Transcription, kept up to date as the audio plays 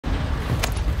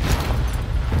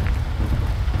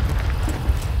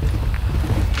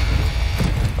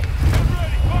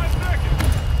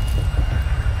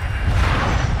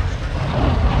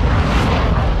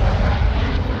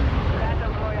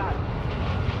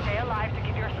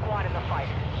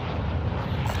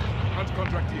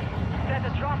Contract here. Set a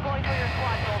drop point for your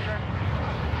squad, soldier.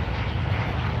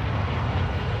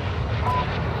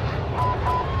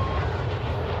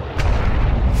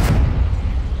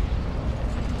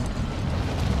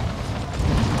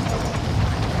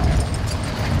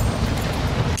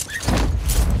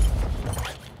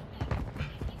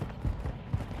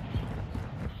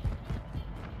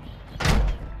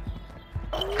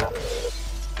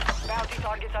 Bounty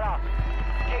targets are up.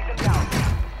 Take them down.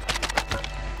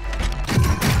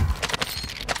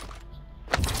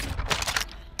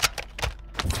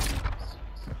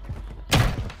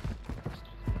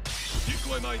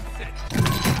 Decoy mine set.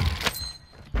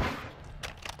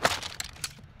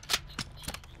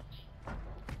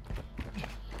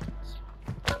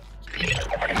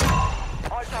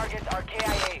 All targets are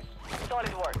KIA.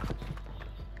 Solid work.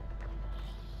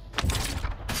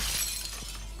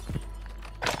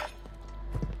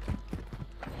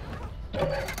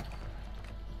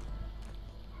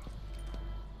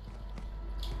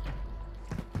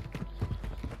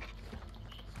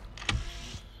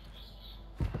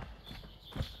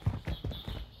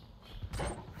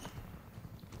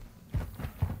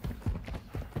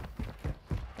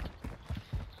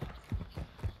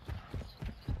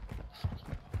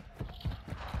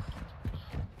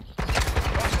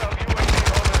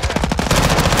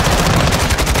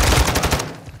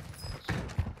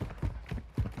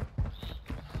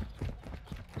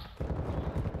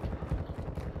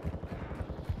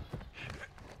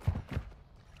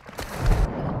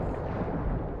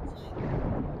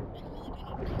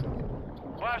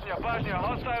 Bosnia,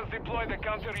 hostiles deploy the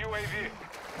counter UAV.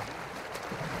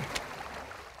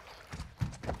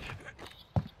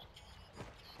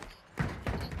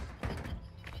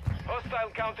 Hostile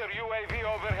counter UAV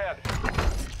overhead.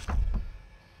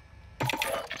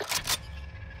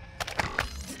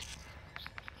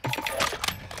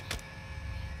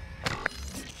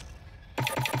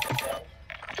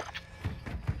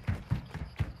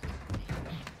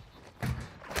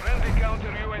 Friendly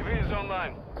counter UAV is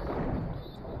online.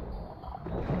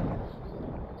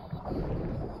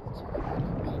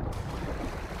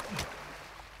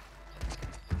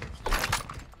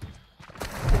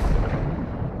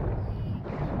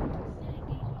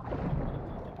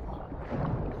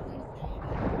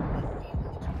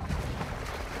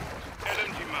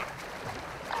 LMG mark.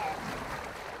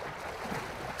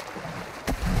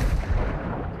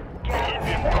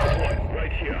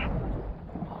 Right here.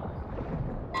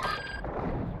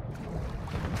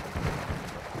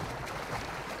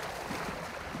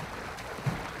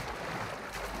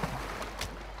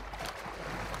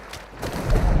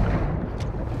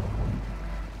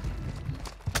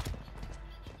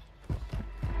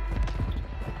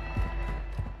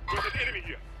 There's an enemy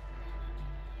here.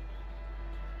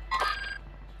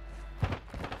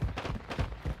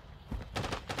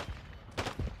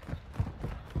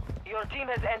 Your team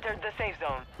has entered the safe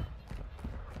zone.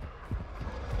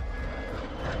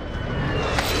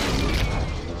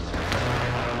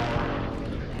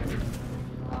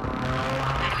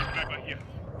 Enemy sniper here.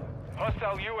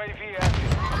 Hostile UAV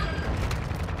active.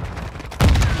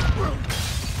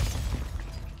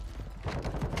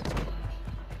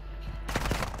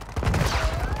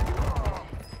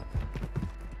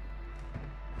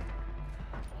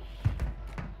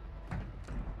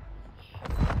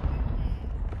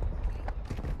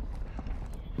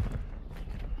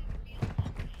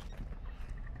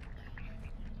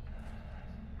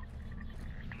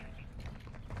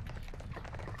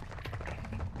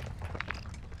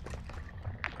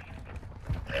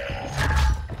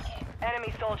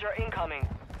 Enemy soldier incoming.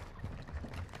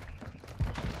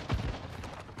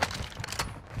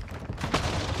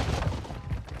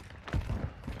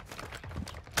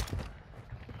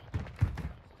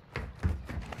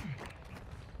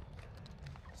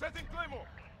 Setting Claymore.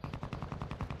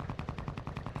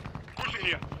 Pushing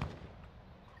here.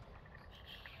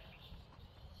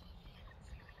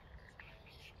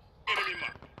 Enemy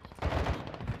mark.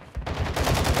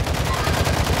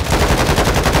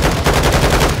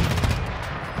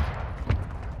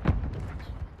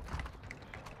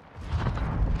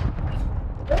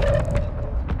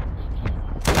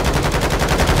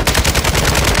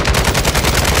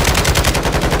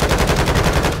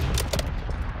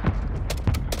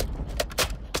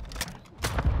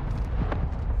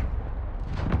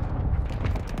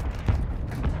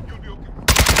 You'll be okay.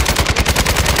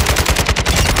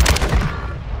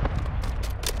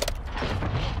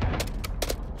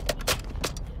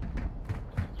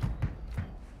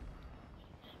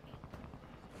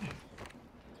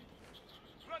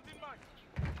 Front in mind.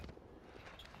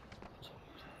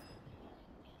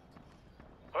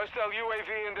 Hostile UAV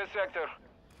in this sector.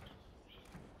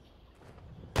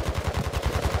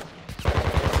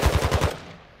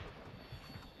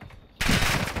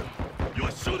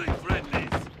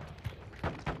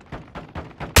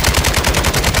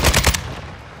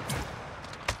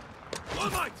 All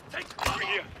might, take cover.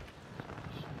 Here.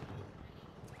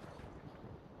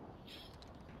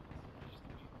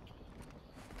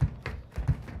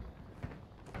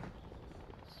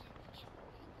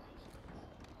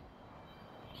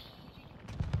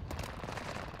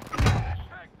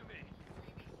 Back to me.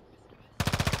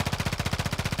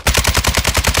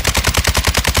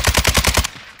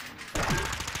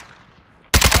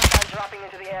 Hostiles dropping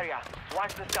into the area.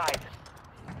 Watch the skies.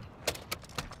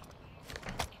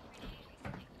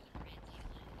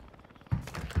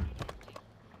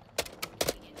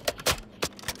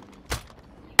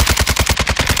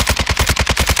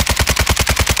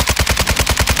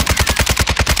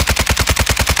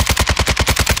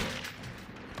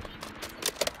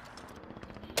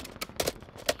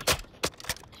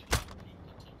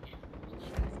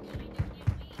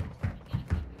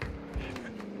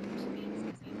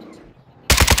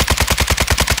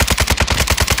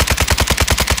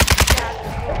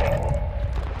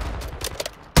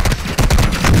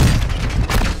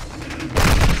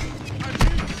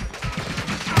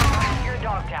 Your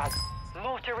dog tag.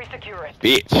 Move to resecure it.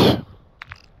 Bitch.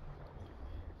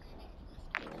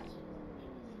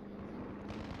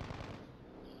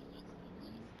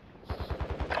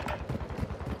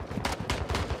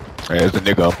 Hey, there's a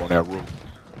nigga up on that roof.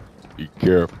 Be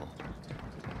careful.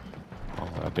 Oh,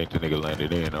 I think the nigga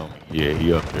landed in on me. Yeah,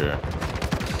 he up there.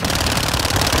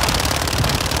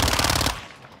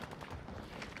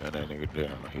 Got that nigga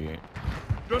down here.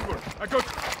 Don't worry, I got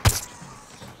you.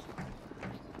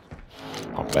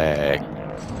 I'm back.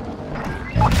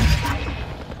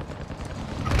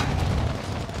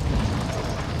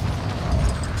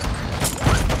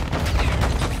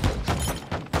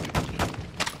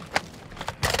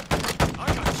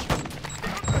 I got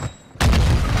you.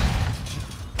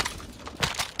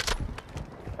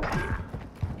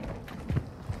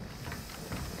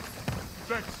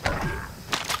 Thanks.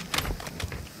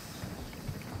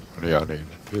 Yeah, they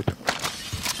good.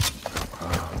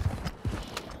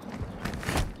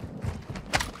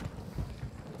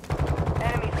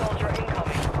 Enemy soldier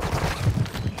incoming.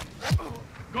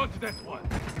 Got that one.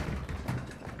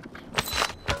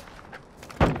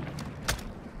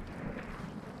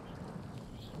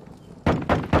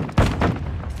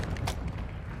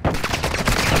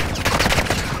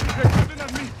 They're shooting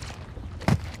at me.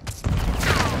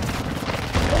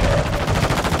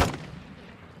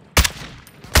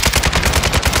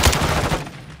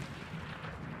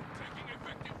 Taking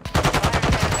effective.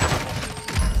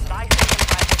 Fire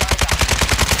sales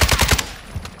active.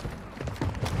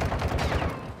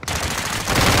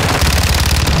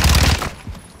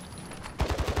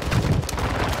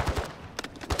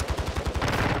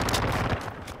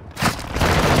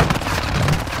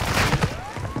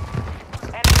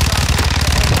 Get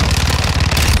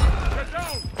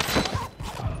down.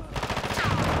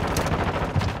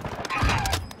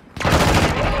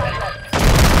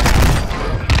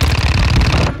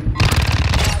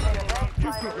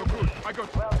 You're good, you're good. I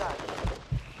got you. Well done.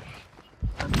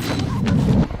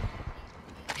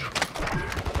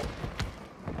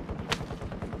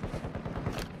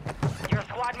 Your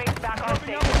squad mates back on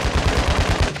Dropping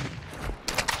station.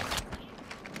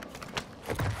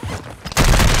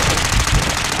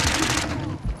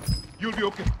 You'll be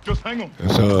okay. Just hang on.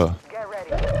 It's Get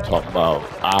ready. talking about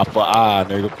eye for eye,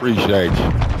 nigga. Appreciate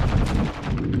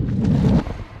you.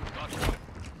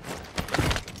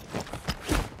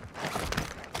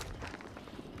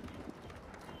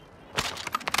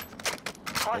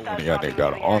 Hostiles Yeah, they dropping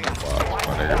got into an the armor area. box, Watch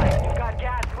my the nigga. skies. You've got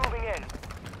gas moving in.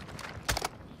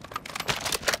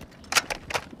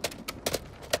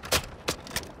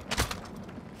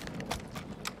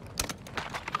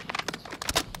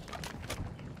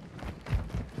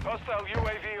 Hostile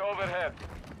UAV overhead.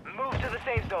 Move to the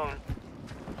safe zone.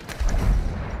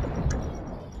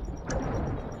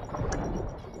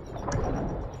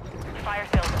 Fire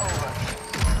sales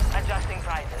over. Adjusting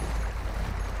prices.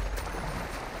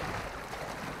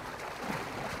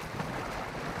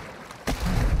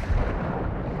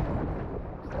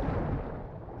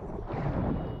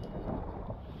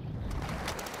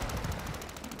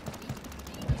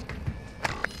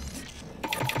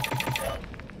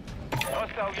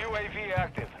 Hostile UAV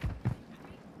active.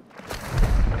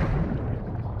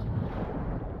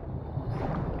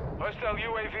 Hostile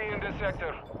UAV in this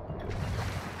sector.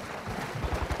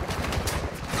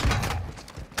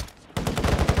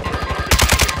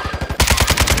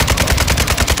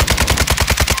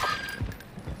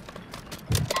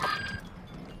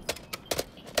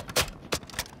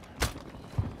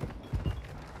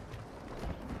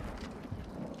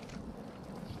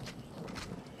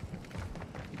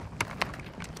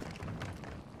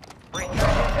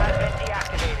 Resurgence has been deactivated.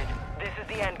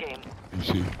 game. You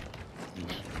see?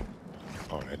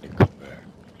 Oh, that nigga come back.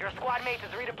 Your squad mate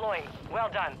is redeploying. Well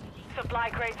done. Supply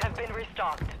crates have been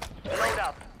restocked. Load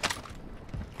up.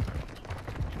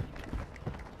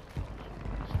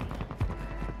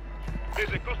 There's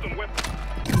a custom weapon.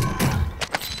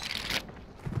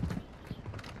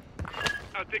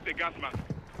 I'll take the gas mask.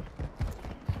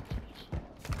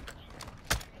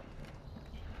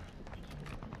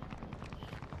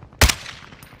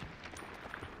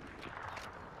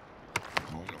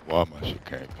 I don't know why my shit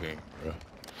can't ping, bro.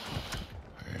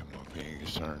 And my ping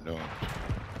is turned on.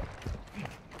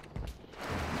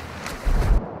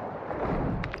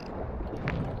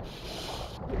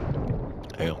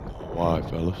 Hell no. Why,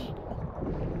 fellas?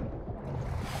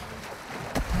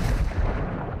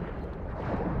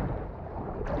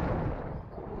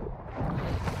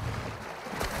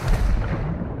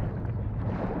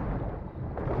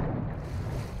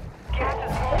 Gas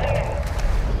is closing in.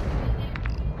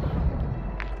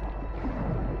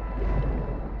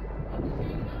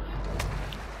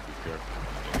 Be careful.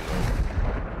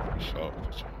 So,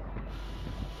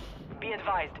 Be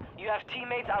advised, you have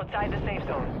teammates outside the safe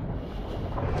zone.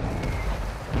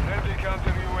 Friendly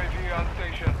counter UAV on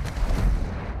station.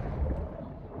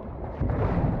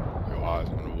 your eyes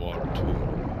on the water, too.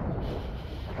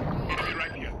 Enemy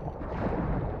right here.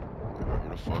 Wherever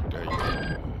the fuck that you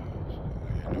is.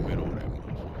 In the middle of that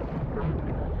motherfucker.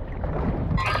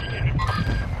 Got a vehicle.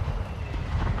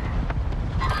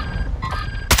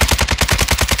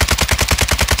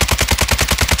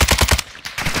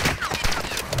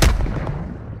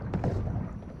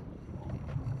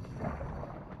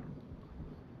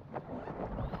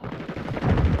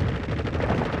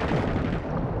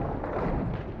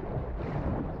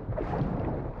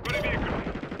 Got an enemy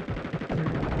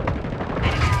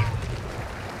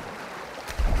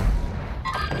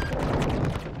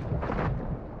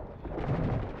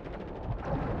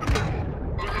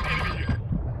here.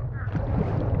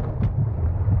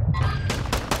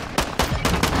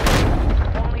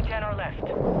 Only 10 are left.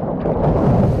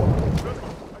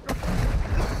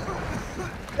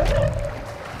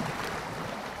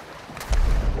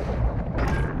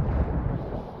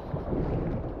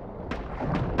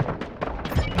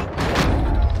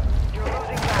 You're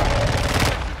losing ground.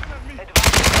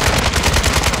 Advise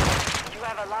you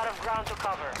have a lot of ground to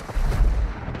cover.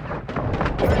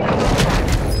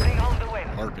 Bring home the win.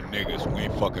 Murking niggas, we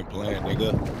ain't fucking playing,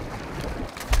 nigga.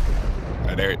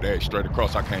 And they straight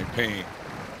across, I can't ping.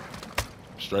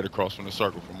 Straight across from the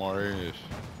circle from our edge.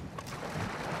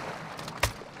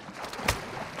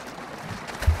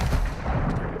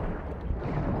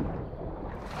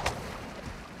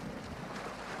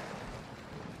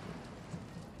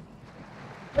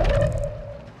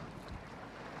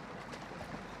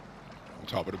 On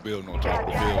top of the building, on top of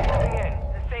the Gas is building. moving in.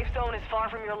 The safe zone is far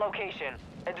from your location.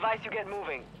 Advise you get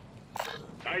moving.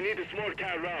 I need a small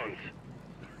car rounds.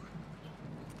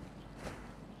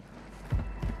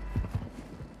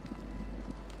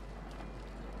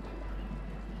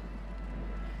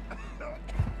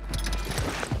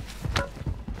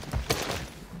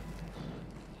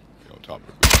 On top of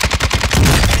the building.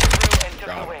 Through and took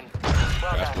Got the him. win.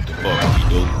 Well That's done. what the fuck we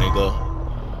do, nigga.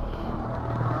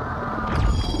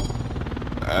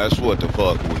 That's what the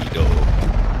fuck we do.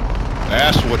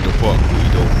 That's what the fuck we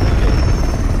do, nigga.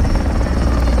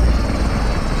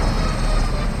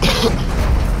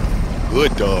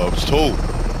 Good dubs, too.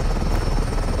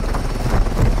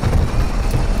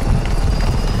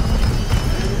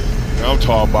 I'm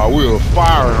talking about we were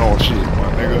firing on shit,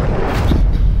 my nigga.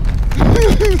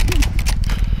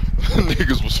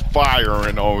 Niggas was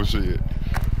firing on shit.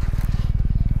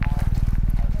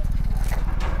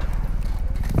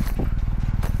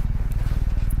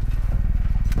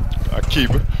 I keep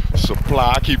it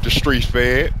supply, I keep the streets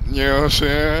fed. You know what I'm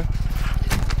saying?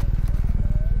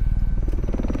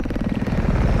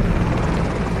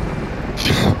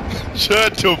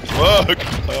 Shut the fuck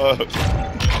up.